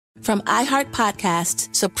From iHeart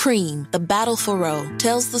Podcasts, Supreme, The Battle for Roe,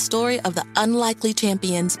 tells the story of the unlikely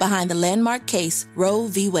champions behind the landmark case Roe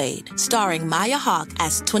v. Wade, starring Maya Hawke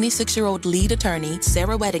as 26-year-old lead attorney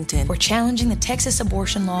Sarah Weddington. We're challenging the Texas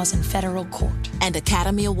abortion laws in federal court. And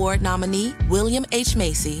Academy Award nominee William H.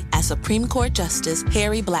 Macy as Supreme Court Justice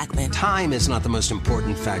Harry Blackmun. Time is not the most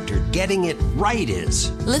important factor. Getting it right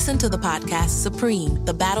is. Listen to the podcast Supreme,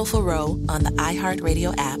 The Battle for Roe on the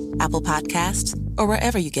iHeartRadio app, Apple Podcasts, or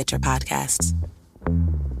wherever you get your podcasts.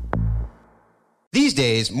 These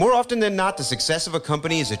days, more often than not, the success of a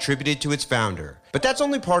company is attributed to its founder. But that's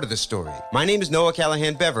only part of the story. My name is Noah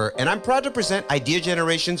Callahan Bever, and I'm proud to present Idea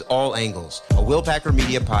Generation's All Angles, a Will Packer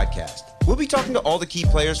Media podcast. We'll be talking to all the key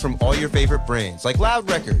players from all your favorite brands, like Loud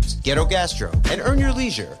Records, Ghetto Gastro, and Earn Your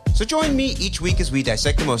Leisure. So join me each week as we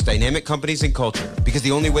dissect the most dynamic companies in culture, because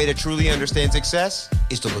the only way to truly understand success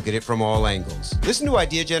is to look at it from all angles. Listen to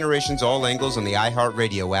Idea Generation's All Angles on the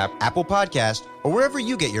iHeartRadio app, Apple Podcast, or wherever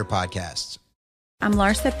you get your podcasts. I'm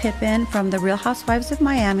Larsa Pippen from The Real Housewives of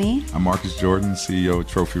Miami. I'm Marcus Jordan, CEO of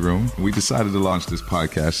Trophy Room. We decided to launch this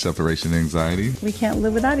podcast, Separation Anxiety. We can't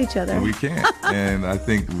live without each other. We can't. And I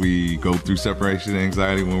think we go through separation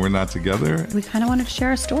anxiety when we're not together. We kind of wanted to share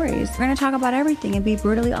our stories. We're going to talk about everything and be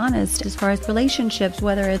brutally honest as far as relationships,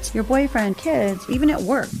 whether it's your boyfriend, kids, even at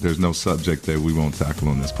work. There's no subject that we won't tackle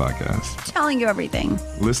on this podcast. Telling you everything.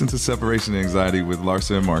 Listen to Separation Anxiety with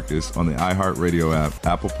Larsa and Marcus on the iHeartRadio app,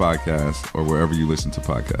 Apple Podcasts, or wherever you listen to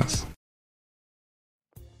podcasts.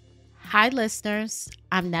 Hi, listeners.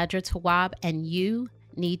 I'm Nedra Tawwab, and you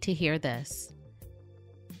need to hear this.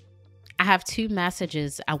 I have two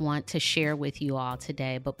messages I want to share with you all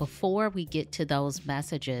today, but before we get to those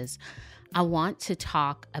messages, I want to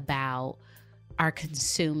talk about our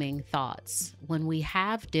consuming thoughts. When we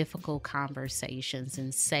have difficult conversations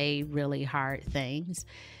and say really hard things,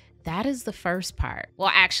 that is the first part.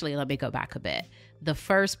 Well, actually, let me go back a bit. The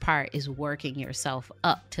first part is working yourself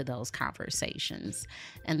up to those conversations.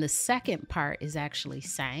 And the second part is actually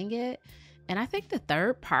saying it. And I think the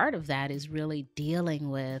third part of that is really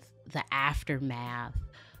dealing with the aftermath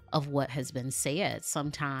of what has been said.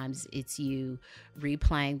 Sometimes it's you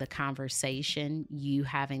replaying the conversation, you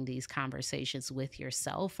having these conversations with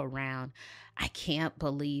yourself around, I can't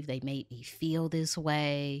believe they made me feel this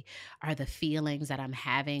way. Are the feelings that I'm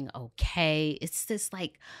having okay? It's this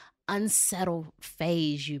like unsettled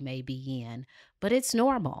phase you may be in, but it's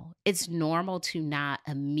normal. It's normal to not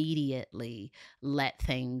immediately let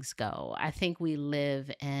things go. I think we live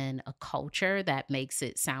in a culture that makes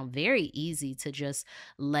it sound very easy to just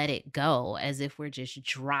let it go as if we're just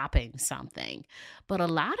dropping something. But a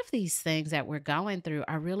lot of these things that we're going through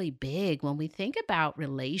are really big. When we think about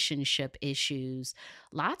relationship issues,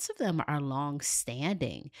 lots of them are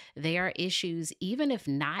long-standing. They are issues, even if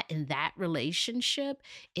not in that relationship,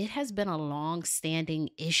 it has been a long-standing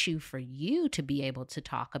issue for you to be able to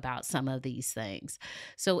talk about some of these things.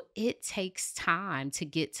 So it takes time to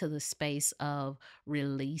get to the space of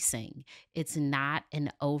releasing. It's not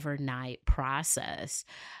an overnight process.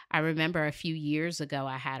 I remember a few years ago,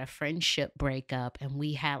 I had a friendship breakup and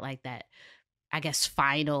we had like that, I guess,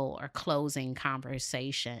 final or closing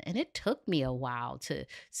conversation. And it took me a while to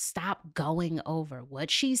stop going over what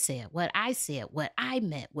she said, what I said, what I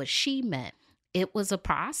meant, what she meant. It was a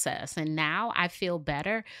process. And now I feel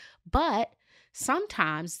better. But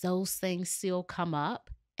sometimes those things still come up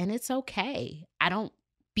and it's okay. I don't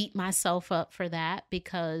beat myself up for that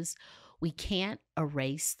because we can't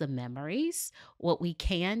erase the memories. What we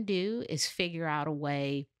can do is figure out a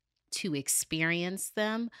way to experience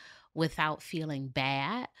them without feeling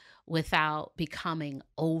bad, without becoming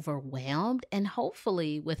overwhelmed, and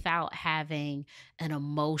hopefully without having an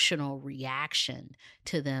emotional reaction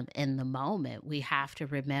to them in the moment. We have to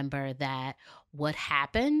remember that what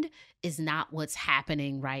happened is not what's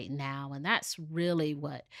happening right now. And that's really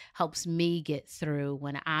what helps me get through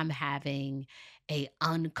when I'm having an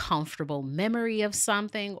uncomfortable memory of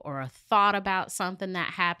something or a thought about something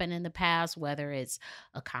that happened in the past, whether it's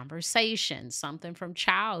a conversation, something from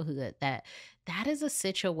childhood, that is a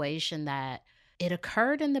situation that it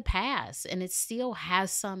occurred in the past and it still has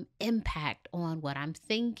some impact on what I'm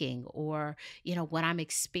thinking or, what I'm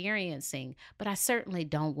experiencing. But I certainly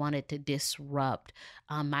don't want it to disrupt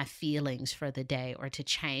my feelings for the day or to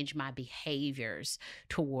change my behaviors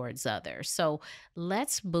towards others. So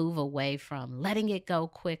let's move away from letting it go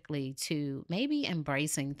quickly to maybe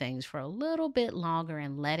embracing things for a little bit longer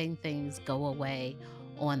and letting things go away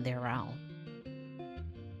on their own.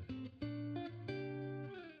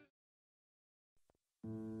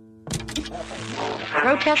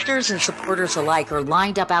 Protesters and supporters alike are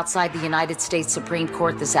lined up outside the United States Supreme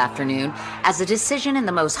Court this afternoon as a decision in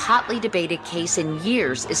the most hotly debated case in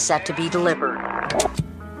years is set to be delivered.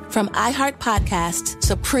 From iHeart Podcasts,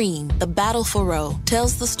 Supreme, The Battle for Roe,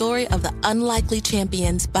 tells the story of the unlikely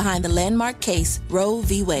champions behind the landmark case Roe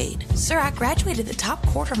v. Wade. Sir, I graduated the top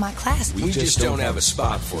quarter of my class. We just don't have a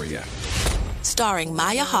spot for you. Starring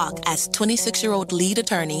Maya Hawke as 26-year-old lead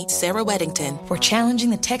attorney Sarah Weddington. We're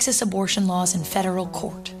challenging the Texas abortion laws in federal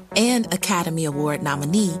court. And Academy Award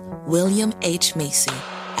nominee William H. Macy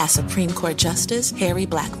as Supreme Court Justice Harry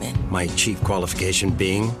Blackmun. My chief qualification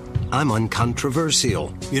being, I'm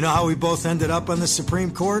uncontroversial. You know how we both ended up on the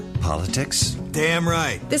Supreme Court? Politics? Damn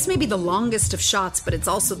right. This may be the longest of shots, but it's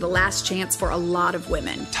also the last chance for a lot of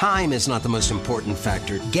women. Time is not the most important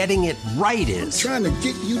factor. Getting it right is. I'm trying to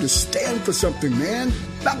get you to stand for something, man.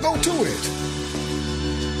 Now go to it.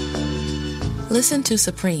 Listen to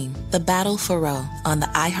Supreme, The Battle for Roe on the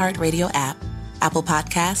iHeartRadio app, Apple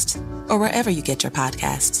Podcasts, or wherever you get your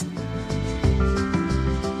podcasts.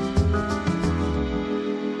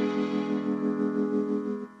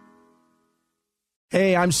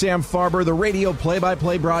 Hey, I'm Sam Farber, the radio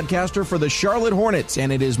play-by-play broadcaster for the Charlotte Hornets, and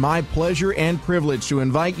it is my pleasure and privilege to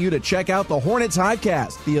invite you to check out the Hornets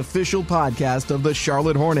Hivecast, the official podcast of the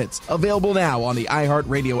Charlotte Hornets. Available now on the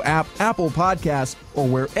iHeartRadio app, Apple Podcasts, or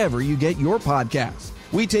wherever you get your podcasts.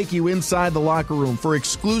 We take you inside the locker room for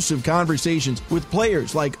exclusive conversations with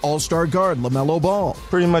players like All-Star guard LaMelo Ball.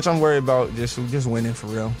 Pretty much I'm worried about just winning for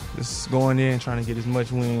real. Just going in, trying to get as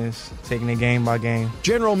much wins, taking it game by game.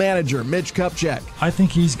 General Manager Mitch Kupchak. I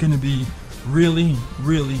think he's going to be really,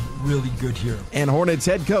 really, really good here. And Hornets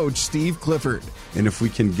head coach Steve Clifford. And if we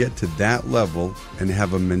can get to that level and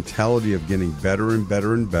have a mentality of getting better and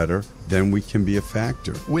better and better, then we can be a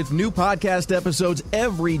factor. With new podcast episodes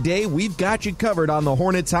every day, we've got you covered on the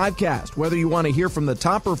Hornets Hivecast. Whether you want to hear from the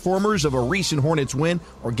top performers of a recent Hornets win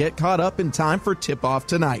or get caught up in time for tip-off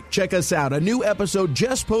tonight. Check us out. A new episode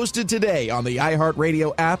just posted today on the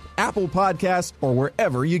iHeartRadio app, Apple Podcasts, or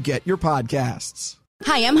wherever you get your podcasts.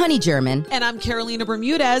 Hi, I'm Honey German. And I'm Carolina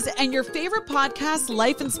Bermudez, and your favorite podcast,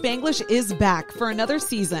 Life in Spanglish, is back for another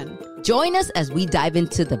season. Join us as we dive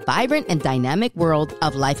into the vibrant and dynamic world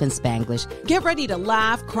of Life in Spanglish. Get ready to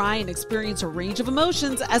laugh, cry, and experience a range of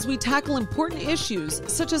emotions as we tackle important issues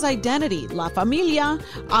such as identity, la familia,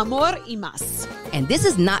 amor y más. And this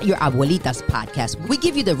is not your abuelita's podcast. We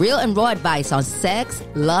give you the real and raw advice on sex,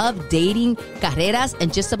 love, dating, carreras,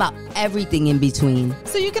 and just about everything in between.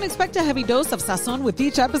 So you can expect a heavy dose of sazon with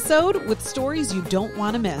each episode, with stories you don't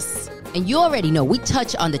want to miss. And you already know we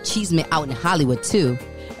touch on the chisme out in Hollywood too.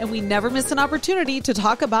 And we never miss an opportunity to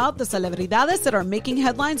talk about the celebridades that are making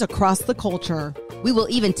headlines across the culture. We will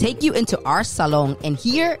even take you into our salon, and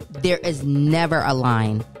here there is never a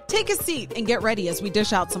line. Take a seat and get ready as we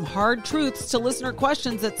dish out some hard truths to listener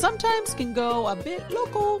questions that sometimes can go a bit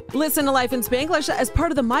local. Listen to Life in Spanglish as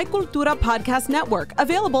part of the My Cultura Podcast Network,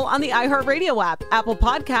 available on the iHeartRadio app, Apple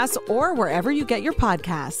Podcasts, or wherever you get your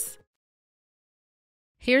podcasts.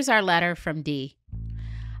 Here's our letter from Dee.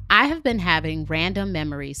 I have been having random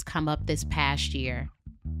memories come up this past year,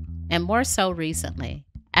 and more so recently.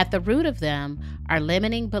 At the root of them are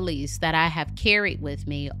limiting beliefs that I have carried with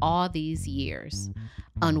me all these years.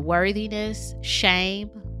 Unworthiness,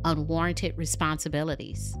 shame, unwarranted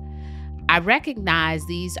responsibilities. I recognize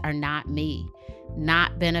these are not me,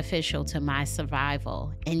 not beneficial to my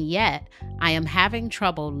survival, and yet I am having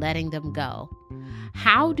trouble letting them go.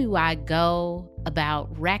 How do I go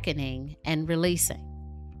about reckoning and releasing?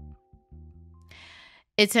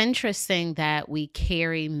 It's interesting that we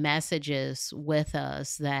carry messages with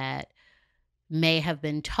us that may have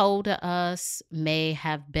been told to us, may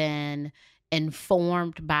have been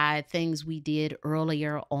informed by things we did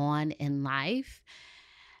earlier on in life.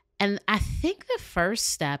 And I think the first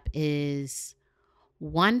step is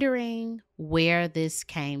wondering where this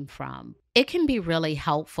came from. It can be really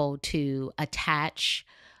helpful to attach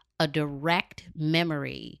a direct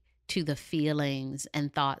memory to the feelings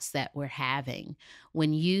and thoughts that we're having.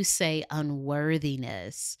 When you say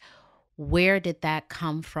unworthiness, where did that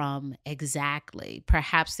come from exactly?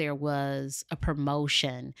 Perhaps there was a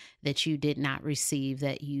promotion that you did not receive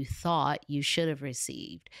that you thought you should have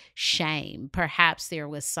received. Shame. Perhaps there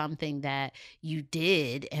was something that you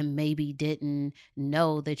did and maybe didn't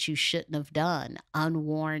know that you shouldn't have done.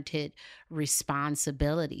 Unwarranted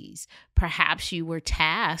responsibilities. Perhaps you were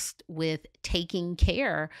tasked with taking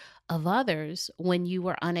care of others when you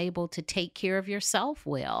were unable to take care of yourself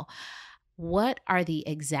well. what are the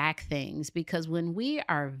exact things? Because when we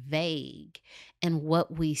are vague in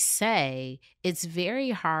what we say, it's very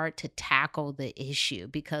hard to tackle the issue,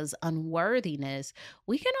 because unworthiness,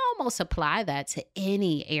 we can almost apply that to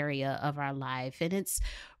any area of our life. And it's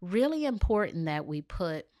really important that we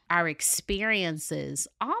put our experiences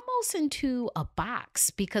almost into a box,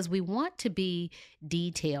 because we want to be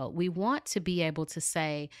detailed. We want to be able to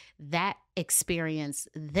say that experience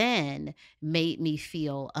then made me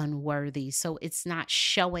feel unworthy. So it's not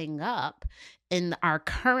showing up in our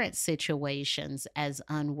current situations as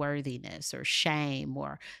unworthiness or shame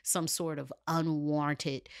or some sort of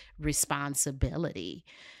unwanted responsibility.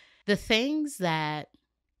 The things that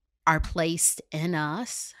are placed in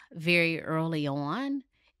us very early on,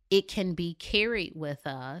 it can be carried with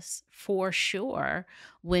us for sure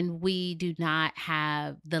when we do not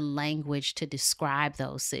have the language to describe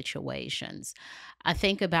those situations. I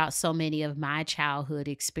think about so many of my childhood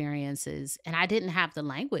experiences, and I didn't have the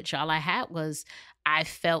language. All I had was I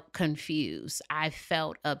felt confused. I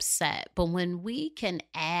felt upset. But when we can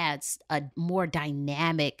add a more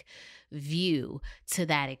dynamic view to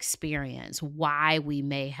that experience, why we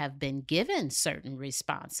may have been given certain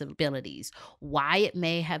responsibilities, why it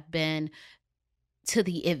may have been to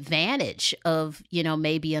the advantage of,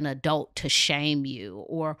 maybe an adult to shame you,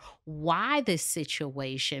 or why this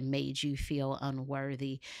situation made you feel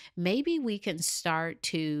unworthy. Maybe we can start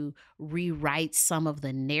to rewrite some of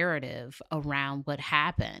the narrative around what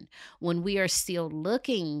happened when we are still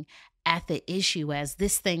looking at the issue as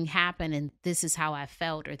this thing happened and this is how I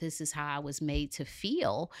felt, or this is how I was made to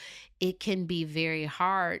feel. It can be very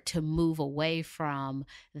hard to move away from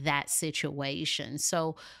that situation.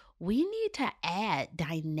 So we need to add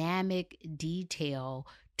dynamic detail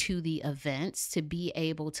to the events to be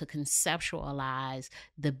able to conceptualize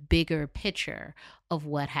the bigger picture of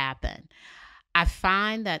what happened. I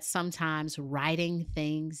find that sometimes writing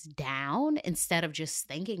things down instead of just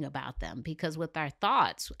thinking about them, because with our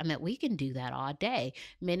thoughts, we can do that all day.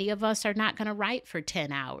 Many of us are not going to write for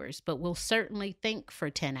 10 hours, but we'll certainly think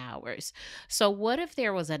for 10 hours. So what if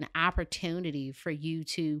there was an opportunity for you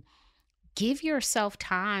to give yourself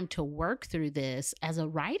time to work through this as a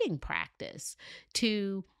writing practice,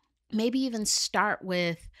 to maybe even start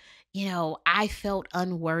with, I felt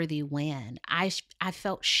unworthy when, I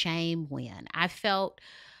felt shame when, I felt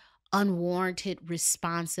unwarranted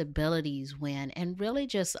responsibilities when, and really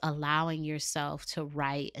just allowing yourself to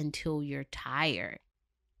write until you're tired.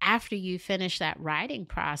 After you finish that writing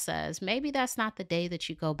process, maybe that's not the day that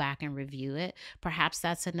you go back and review it. Perhaps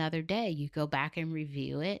that's another day you go back and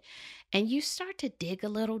review it, and you start to dig a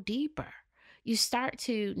little deeper. You start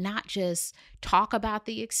to not just talk about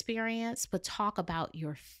the experience, but talk about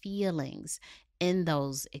your feelings in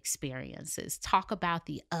those experiences. Talk about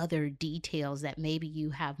the other details that maybe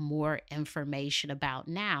you have more information about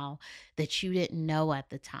now that you didn't know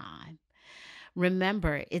at the time.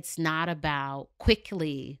 Remember, it's not about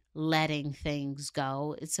quickly letting things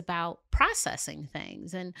go. It's about processing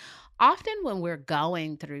things. And often when we're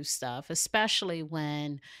going through stuff, especially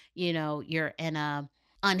when, you're in a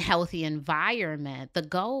unhealthy environment, the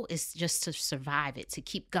goal is just to survive it, to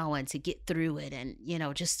keep going, to get through it, and,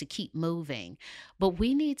 just to keep moving. But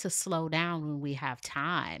we need to slow down when we have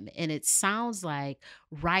time. And it sounds like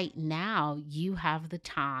right now you have the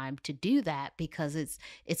time to do that, because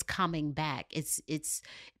it's coming back. It's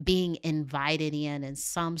being invited in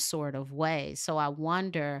some sort of way. So I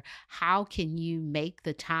wonder, how can you make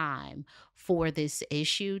the time for this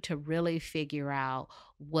issue to really figure out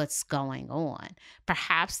what's going on?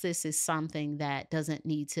 Perhaps this is something that doesn't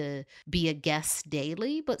need to be a guest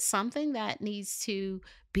daily, but something that needs to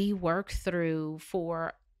be worked through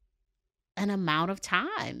for an amount of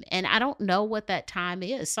time. And I don't know what that time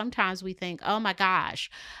is. Sometimes we think, oh my gosh,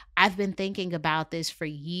 I've been thinking about this for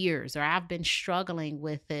years, or I've been struggling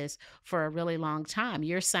with this for a really long time.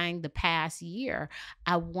 You're saying the past year.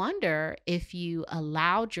 I wonder if you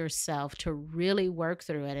allowed yourself to really work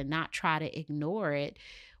through it and not try to ignore it.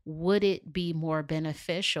 Would it be more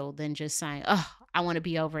beneficial than just saying, oh, I want to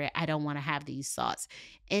be over it, I don't want to have these thoughts?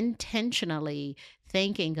 Intentionally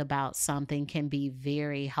thinking about something can be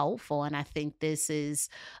very helpful. And I think this is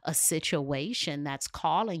a situation that's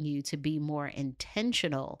calling you to be more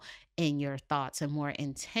intentional in your thoughts and more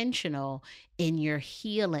intentional in your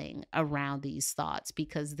healing around these thoughts,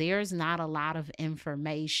 because there's not a lot of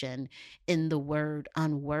information in the word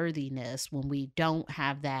unworthiness when we don't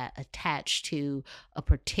have that attached to a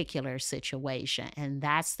particular situation. And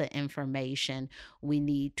that's the information we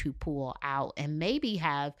need to pull out and maybe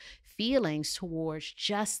have feelings towards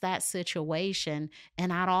just that situation and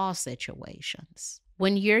not all situations.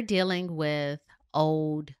 When you're dealing with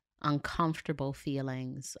old uncomfortable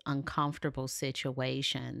feelings, uncomfortable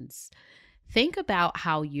situations, think about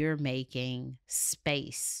how you're making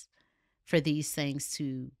space for these things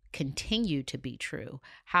to continue to be true.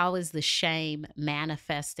 How is the shame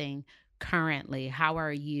manifesting currently? How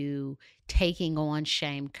are you taking on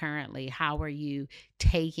shame currently? How are you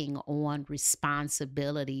taking on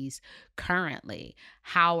responsibilities currently?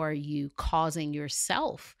 How are you causing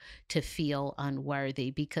yourself to feel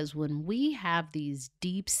unworthy? Because when we have these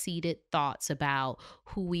deep-seated thoughts about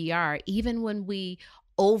who we are, even when we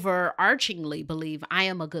overarchingly believe I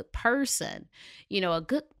am a good person, a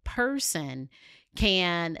good person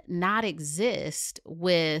can not exist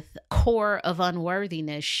with core of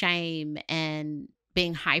unworthiness, shame, and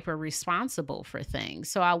being hyper responsible for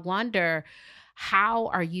things. So I wonder, how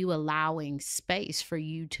are you allowing space for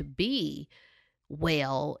you to be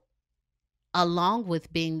well, along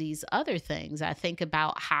with being these other things? I think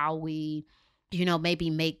about how we maybe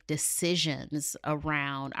make decisions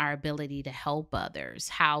around our ability to help others,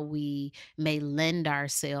 how we may lend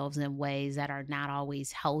ourselves in ways that are not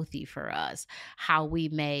always healthy for us, how we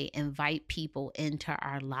may invite people into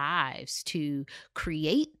our lives to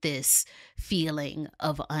create this feeling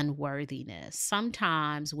of unworthiness.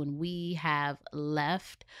 Sometimes when we have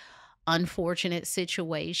left unfortunate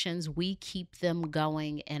situations, we keep them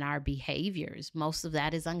going in our behaviors. Most of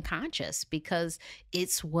that is unconscious because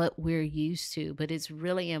it's what we're used to. But it's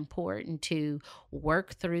really important to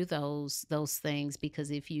work through those things, because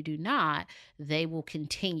if you do not, they will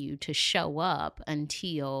continue to show up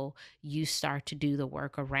until you start to do the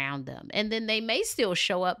work around them. And then they may still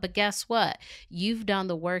show up, but guess what? You've done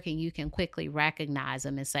the work and you can quickly recognize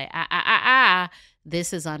them and say,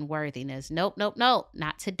 this is unworthiness. Nope,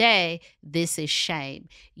 not today. This is shame.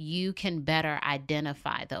 You can better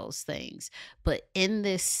identify those things. But in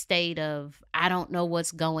this state of, I don't know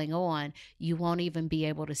what's going on, you won't even be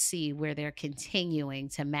able to see where they're continuing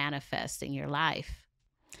to manifest in your life.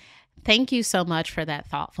 Thank you so much for that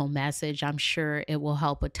thoughtful message. I'm sure it will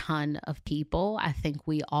help a ton of people. I think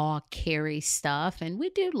we all carry stuff and we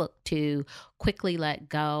do look to quickly let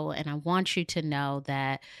go. And I want you to know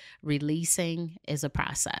that releasing is a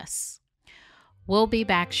process. We'll be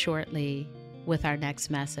back shortly with our next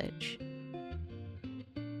message.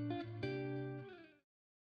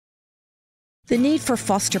 The need for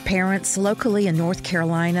foster parents locally in North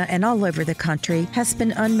Carolina and all over the country has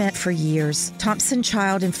been unmet for years. Thompson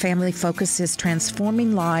Child and Family Focus is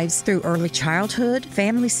transforming lives through early childhood,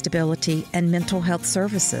 family stability, and mental health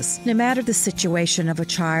services. No matter the situation of a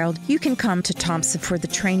child, you can come to Thompson for the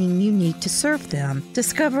training you need to serve them.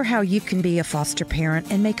 Discover how you can be a foster parent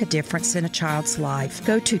and make a difference in a child's life.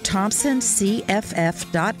 Go to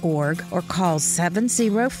thompsoncff.org or call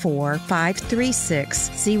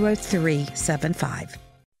 704-536-0375.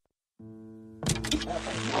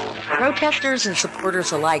 Protesters and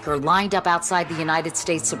supporters alike are lined up outside the United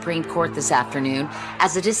States Supreme Court this afternoon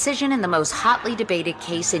as a decision in the most hotly debated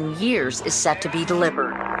case in years is set to be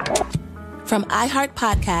delivered. From iHeart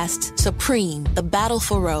Podcasts, Supreme, The Battle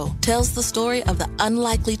for Roe, tells the story of the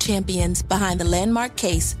unlikely champions behind the landmark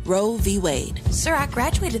case Roe v. Wade. Sir, I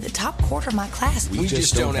graduated the top quarter of my class. We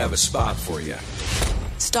just don't have a spot for you.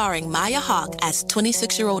 Starring Maya Hawke as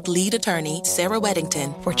 26-year-old lead attorney Sarah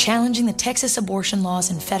Weddington. We're challenging the Texas abortion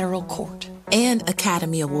laws in federal court. And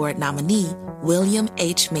Academy Award nominee William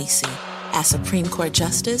H. Macy as Supreme Court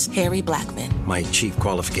Justice Harry Blackmun. My chief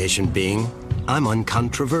qualification being, I'm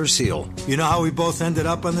uncontroversial. You know how we both ended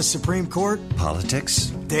up on the Supreme Court?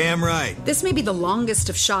 Politics? Damn right. This may be the longest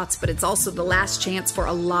of shots, but it's also the last chance for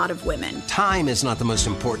a lot of women. Time is not the most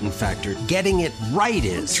important factor. Getting it right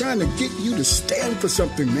is. I'm trying to get you to stand for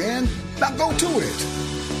something, man. Now go to it.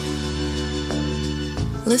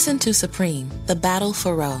 Listen to Supreme, The Battle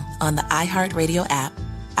for Roe on the iHeartRadio app,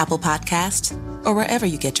 Apple Podcasts, or wherever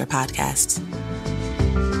you get your podcasts.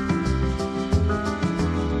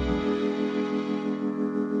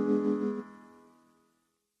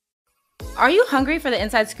 Are you hungry for the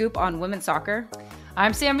inside scoop on women's soccer?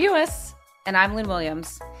 I'm Sam Ewis. And I'm Lynn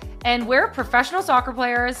Williams. And we're professional soccer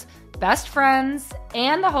players, best friends,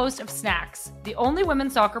 and the host of Snacks, the only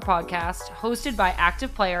women's soccer podcast hosted by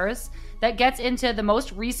active players that gets into the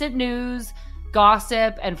most recent news,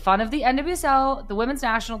 gossip, and fun of the NWSL, the women's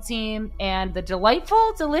national team, and the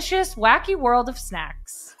delightful, delicious, wacky world of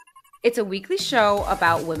snacks. It's a weekly show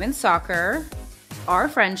about women's soccer, our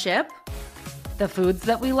friendship, the foods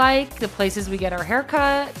that we like, the places we get our hair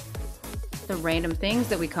cut, the random things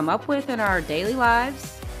that we come up with in our daily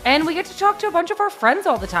lives. And we get to talk to a bunch of our friends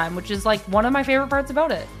all the time, which is like one of my favorite parts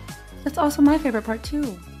about it. That's also my favorite part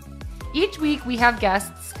too. Each week we have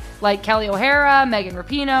guests like Kelly O'Hara, Megan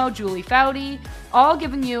Rapinoe, Julie Foudy, all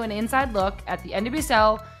giving you an inside look at the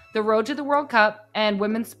NWSL, the road to the World Cup, and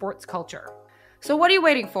women's sports culture. So what are you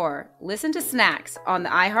waiting for? Listen to Snacks on the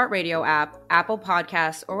iHeartRadio app, Apple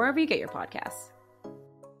Podcasts, or wherever you get your podcasts.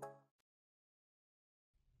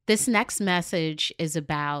 This next message is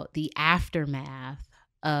about the aftermath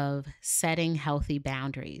of setting healthy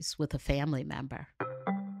boundaries with a family member.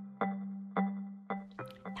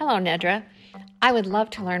 Hello, Nedra. I would love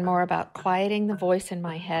to learn more about quieting the voice in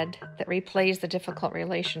my head that replays the difficult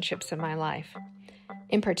relationships in my life.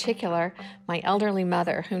 In particular, my elderly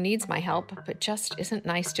mother who needs my help but just isn't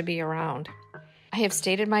nice to be around. I have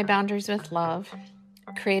stated my boundaries with love,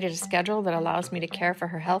 created a schedule that allows me to care for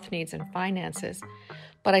her health needs and finances,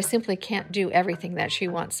 but I simply can't do everything that she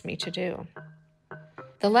wants me to do.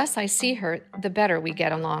 The less I see her, the better we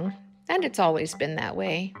get along, and it's always been that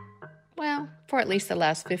way. Well, for at least the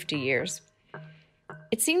last 50 years.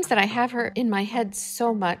 It seems that I have her in my head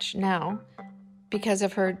so much now, because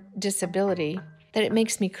of her disability, that it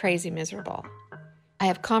makes me crazy miserable. I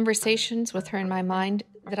have conversations with her in my mind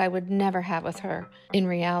that I would never have with her in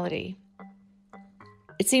reality.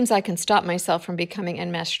 It seems I can stop myself from becoming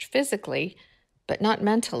enmeshed physically, but not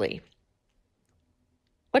mentally.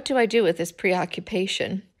 What do I do with this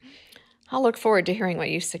preoccupation? I'll look forward to hearing what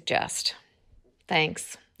you suggest.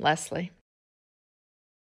 Thanks, Leslie.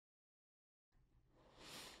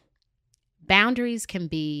 Boundaries can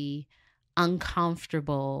be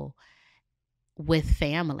uncomfortable with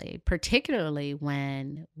family, particularly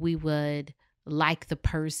when we would like the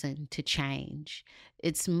person to change.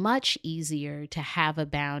 It's much easier to have a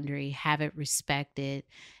boundary, have it respected,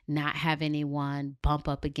 not have anyone bump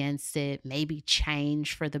up against it, maybe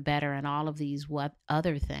change for the better and all of these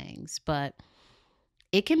other things. But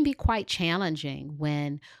it can be quite challenging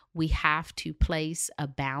when we have to place a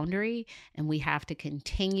boundary and we have to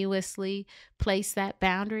continuously place that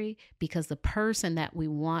boundary because the person that we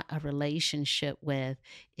want a relationship with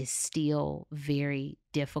is still very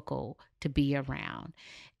difficult to be around.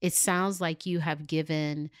 It sounds like you have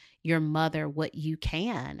given your mother what you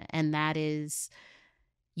can, and that is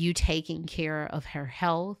you taking care of her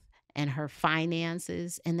health and her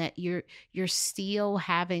finances, and that you're still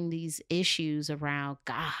having these issues around,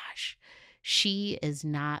 gosh, she is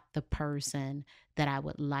not the person that I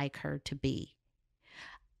would like her to be.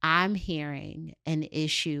 I'm hearing an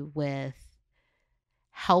issue with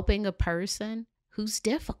helping a person who's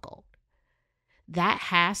difficult. That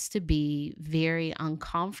has to be very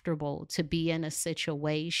uncomfortable to be in a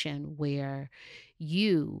situation where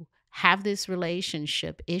you have this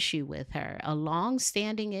relationship issue with her, a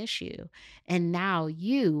long-standing issue, and now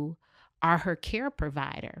you are her care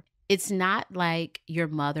provider. It's not like your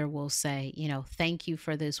mother will say, thank you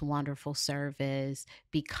for this wonderful service,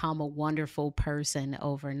 become a wonderful person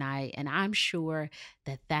overnight. And I'm sure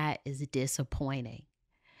that that is disappointing.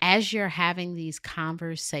 As you're having these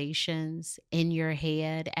conversations in your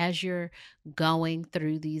head, as you're going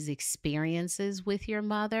through these experiences with your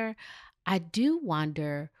mother, I do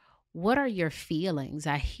wonder, what are your feelings?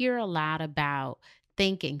 I hear a lot about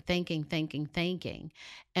thinking.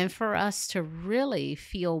 And for us to really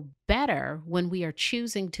feel better when we are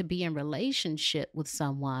choosing to be in relationship with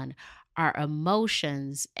someone, our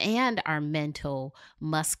emotions and our mental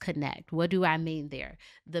must connect. What do I mean there?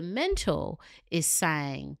 The mental is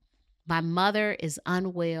saying, my mother is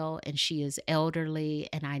unwell and she is elderly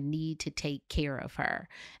and I need to take care of her.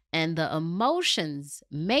 And the emotions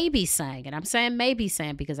may be saying, and I'm saying maybe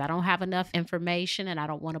saying because I don't have enough information and I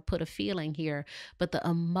don't want to put a feeling here, but the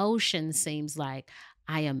emotion seems like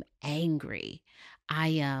I am angry, I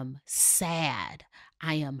am sad,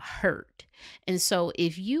 I am hurt. And so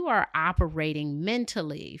if you are operating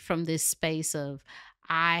mentally from this space of,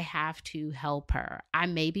 I have to help her, I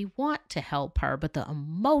maybe want to help her, but the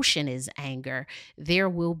emotion is anger, there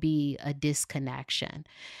will be a disconnection.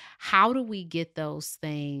 How do we get those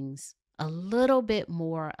things a little bit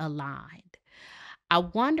more aligned? I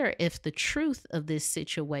wonder if the truth of this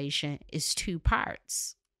situation is two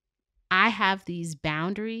parts. I have these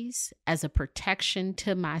boundaries as a protection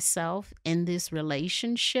to myself in this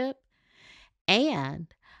relationship,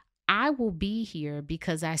 and I will be here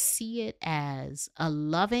because I see it as a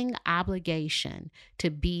loving obligation to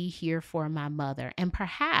be here for my mother. And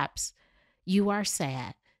perhaps you are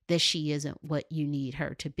sad that she isn't what you need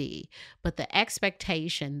her to be. But the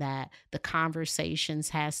expectation that the conversations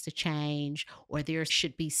has to change or there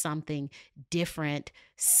should be something different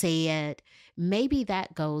said, maybe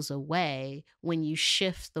that goes away when you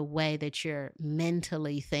shift the way that you're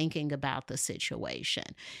mentally thinking about the situation.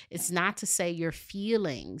 It's not to say your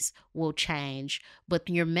feelings will change, but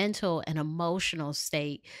your mental and emotional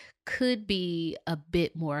state could be a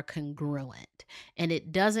bit more congruent. And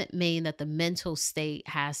it doesn't mean that the mental state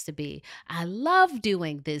has to be, I love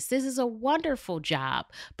doing this. This is a wonderful job.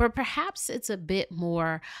 But perhaps it's a bit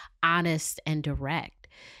more honest and direct.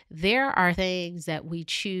 There are things that we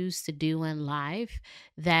choose to do in life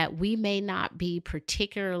that we may not be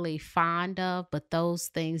particularly fond of, but those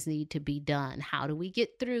things need to be done. How do we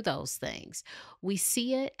get through those things? We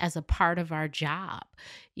see it as a part of our job.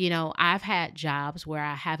 You know, I've had jobs where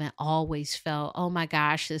I haven't always felt, oh my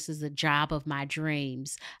gosh, this is the job of my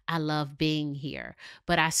dreams. I love being here.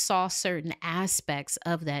 But I saw certain aspects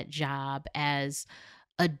of that job as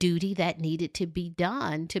a duty that needed to be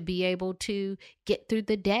done to be able to get through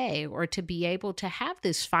the day, or to be able to have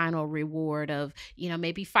this final reward of, you know,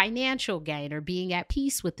 maybe financial gain, or being at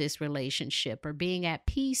peace with this relationship, or being at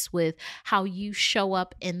peace with how you show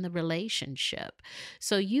up in the relationship.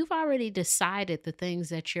 So you've already decided the things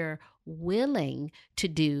that you're willing to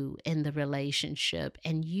do in the relationship,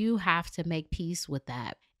 and you have to make peace with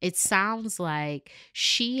that. It sounds like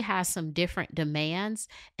she has some different demands,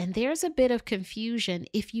 and there's a bit of confusion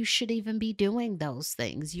if you should even be doing those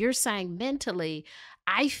things. You're saying mentally,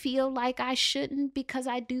 I feel like I shouldn't because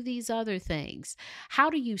I do these other things. How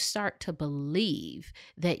do you start to believe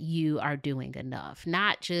that you are doing enough?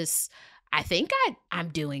 Not just, I think I'm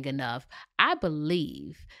doing enough. I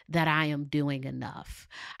believe that I am doing enough.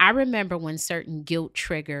 I remember when certain guilt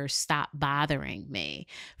triggers stopped bothering me.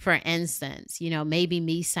 For instance, you know, maybe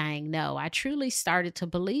me saying no. I truly started to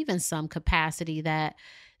believe in some capacity that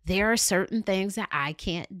there are certain things that I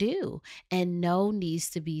can't do, and no needs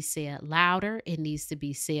to be said louder. It needs to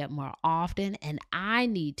be said more often, and I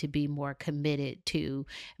need to be more committed to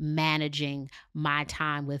managing my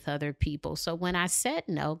time with other people. So when I said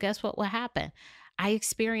no, guess what happened? I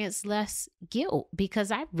experienced less guilt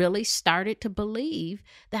because I really started to believe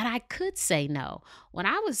that I could say no. When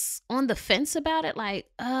I was on the fence about it, like,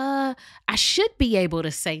 I should be able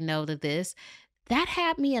to say no to this, that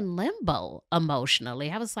had me in limbo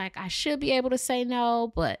emotionally. I was like, I should be able to say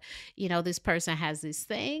no, but, you know, this person has this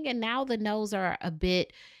thing. And now the no's are a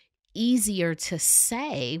bit easier to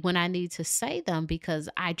say when I need to say them, because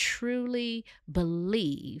I truly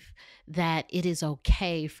believe that it is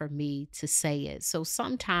okay for me to say it. So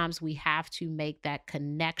sometimes we have to make that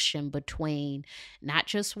connection between not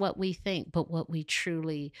just what we think, but what we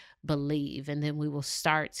truly believe. And then we will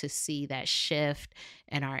start to see that shift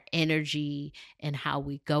in our energy and how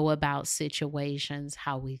we go about situations,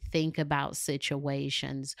 how we think about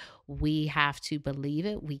situations. We have to believe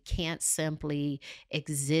it. We can't simply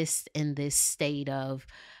exist in this state of,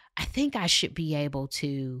 I think I should be able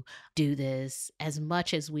to do this, as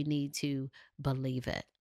much as we need to believe it.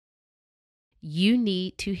 You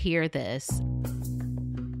need to hear this.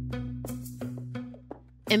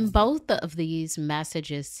 In both of these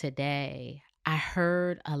messages today, I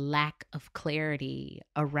heard a lack of clarity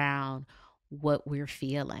around what we're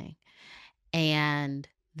feeling. And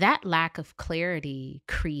that lack of clarity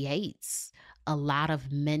creates a lot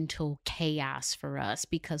of mental chaos for us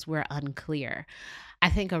because we're unclear. I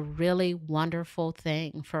think a really wonderful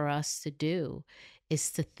thing for us to do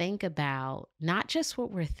is to think about not just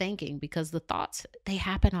what we're thinking, because the thoughts, they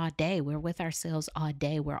happen all day. We're with ourselves all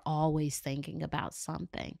day. We're always thinking about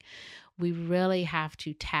something. We really have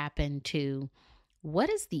to tap into what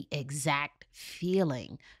is the exact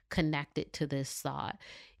feeling connected to this thought.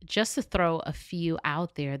 Just to throw a few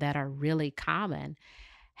out there that are really common: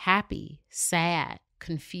 happy, sad,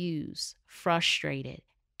 confused, frustrated,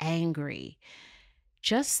 angry.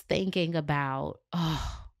 Just thinking about,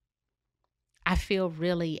 I feel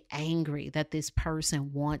really angry that this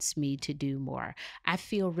person wants me to do more. I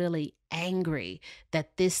feel really angry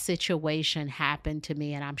that this situation happened to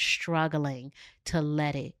me and I'm struggling to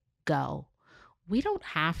let it go. We don't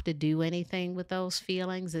have to do anything with those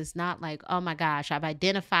feelings. It's not like, oh my gosh, I've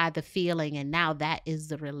identified the feeling and now that is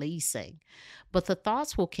the releasing. But the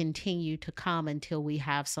thoughts will continue to come until we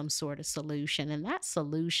have some sort of solution. And that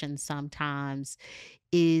solution sometimes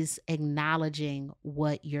is acknowledging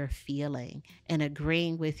what you're feeling and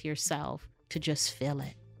agreeing with yourself to just feel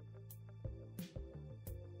it.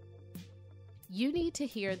 You Need to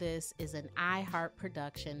Hear This is an iHeart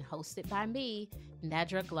production hosted by me,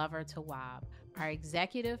 Nedra Glover-Tawwab. Our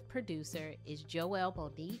executive producer is Joelle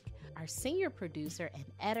Monique. Our senior producer and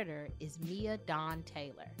editor is Mia Dawn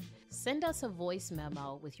Taylor. Send us a voice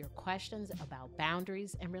memo with your questions about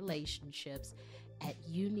boundaries and relationships at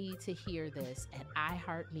youneedtohearthis at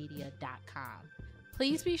iHeartMedia.com.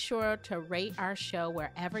 Please be sure to rate our show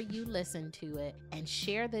wherever you listen to it and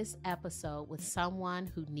share this episode with someone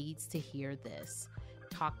who needs to hear this.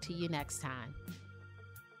 Talk to you next time.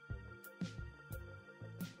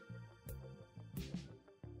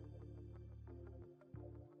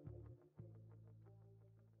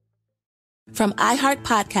 From iHeart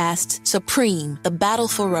Podcasts, Supreme, The Battle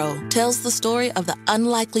for Roe, tells the story of the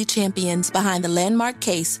unlikely champions behind the landmark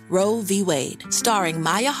case Roe v. Wade, starring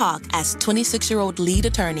Maya Hawke as 26-year-old lead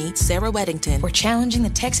attorney Sarah Weddington. We're challenging the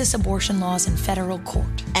Texas abortion laws in federal court.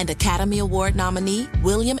 And Academy Award nominee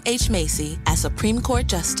William H. Macy as Supreme Court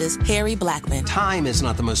Justice Harry Blackmun. Time is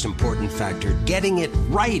not the most important factor. Getting it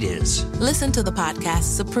right is. Listen to the podcast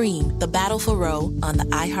Supreme, The Battle for Roe on the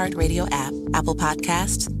iHeartRadio app, Apple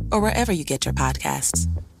Podcasts, or wherever you get your podcasts.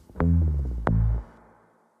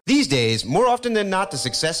 These days, more often than not, the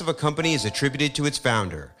success of a company is attributed to its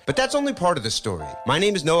founder. But that's only part of the story. My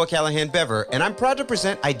name is Noah Callahan Bever, and I'm proud to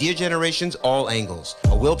present Idea Generation's All Angles,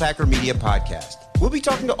 a Will Packer Media podcast. We'll be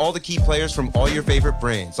talking to all the key players from all your favorite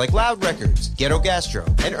brands, like Loud Records, Ghetto Gastro,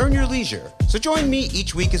 and Earn Your Leisure. So join me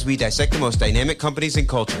each week as we dissect the most dynamic companies in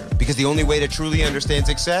culture, because the only way to truly understand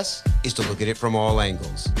success is to look at it from all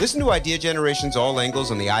angles. Listen to Idea Generation's All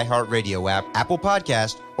Angles on the iHeartRadio app, Apple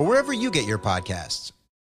Podcast, or wherever you get your podcasts.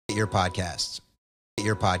 Your podcasts.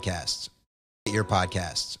 Your podcasts. Your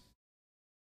podcasts.